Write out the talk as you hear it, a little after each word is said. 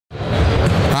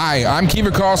Hi, I'm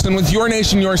Kiefer Collison with Your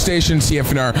Nation, Your Station,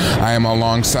 CFNR. I am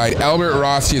alongside Albert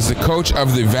Ross. He is the coach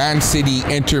of the Van City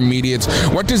Intermediates.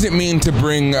 What does it mean to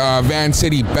bring Van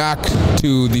City back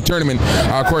to the tournament,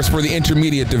 of course, for the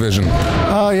intermediate division?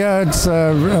 Oh, yeah, it's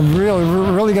a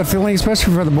really good feeling,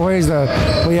 especially for the boys.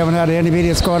 We haven't had an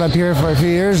intermediate squad up here for a few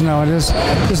years now.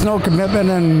 There's no commitment,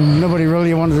 and nobody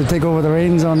really wanted to take over the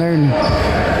reins on there.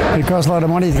 And it costs a lot of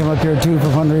money to come up here, too, for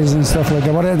fundraising and stuff like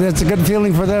that. But it's a good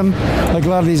feeling for them. Like a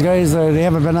lot of these guys, they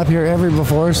haven't been up here ever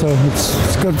before, so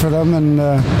it's good for them, and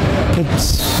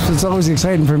it's always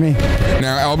exciting for me.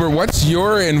 Now, Albert, what's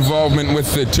your involvement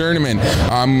with the tournament?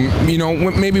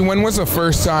 Maybe when was the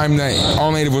first time that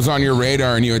All Native was on your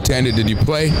radar and you attended? Did you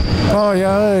play? Oh,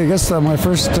 yeah, I guess my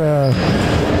first, I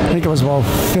think it was about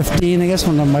 15, I guess,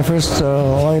 when my first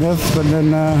All Native, but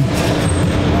then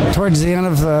towards the end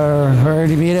of our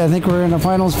intermediate, I think we were in the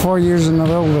finals 4 years in a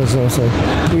row, so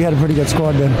we had a pretty good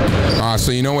squad then.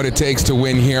 So you know what it takes to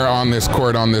win here on this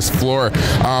court, on this floor.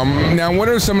 Now, what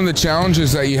are some of the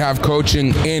challenges that you have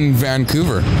coaching in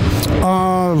Vancouver?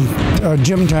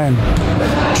 Gym time,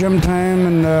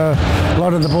 and a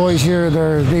lot of the boys here,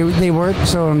 they work,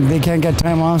 so they can't get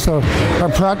time off. So our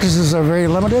practices are very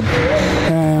limited,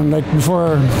 and like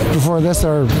before this,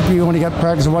 we only got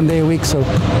practice 1 day a week, so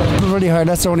it's really hard.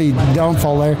 That's the only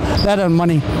downfall there. That and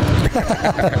money.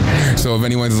 So if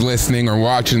anyone's listening or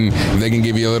watching, if they can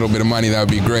give you a little bit of money, that would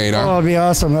be great, huh? Oh, it'd be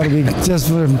awesome. That'd be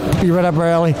be right up our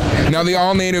alley. Now, the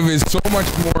All Native is so much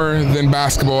more than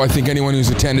basketball. I think anyone who's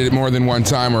attended it more than one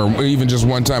time or even just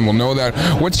one time will know that.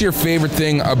 What's your favorite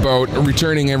thing about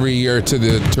returning every year to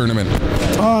the tournament?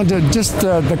 Just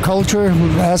the culture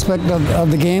aspect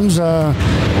of the games. A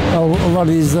lot of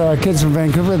these kids from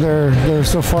Vancouver, they're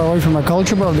so far away from our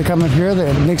culture, but they come up here,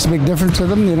 it makes a big difference to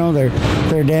them. You know,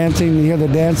 they're dancing, you hear the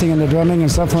dancing and the drumming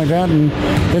and stuff like that, and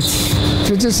it's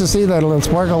just to see that little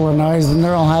sparkle in their eyes, and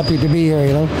they're all happy to be here,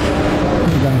 you know.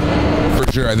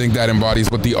 For sure, I think that embodies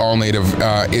what the All Native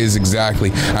is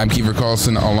exactly. I'm Kiefer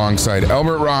Collison alongside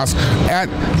Albert Ross at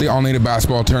the All Native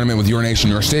Basketball Tournament with Your Nation,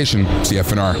 Your Station,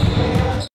 CFNR.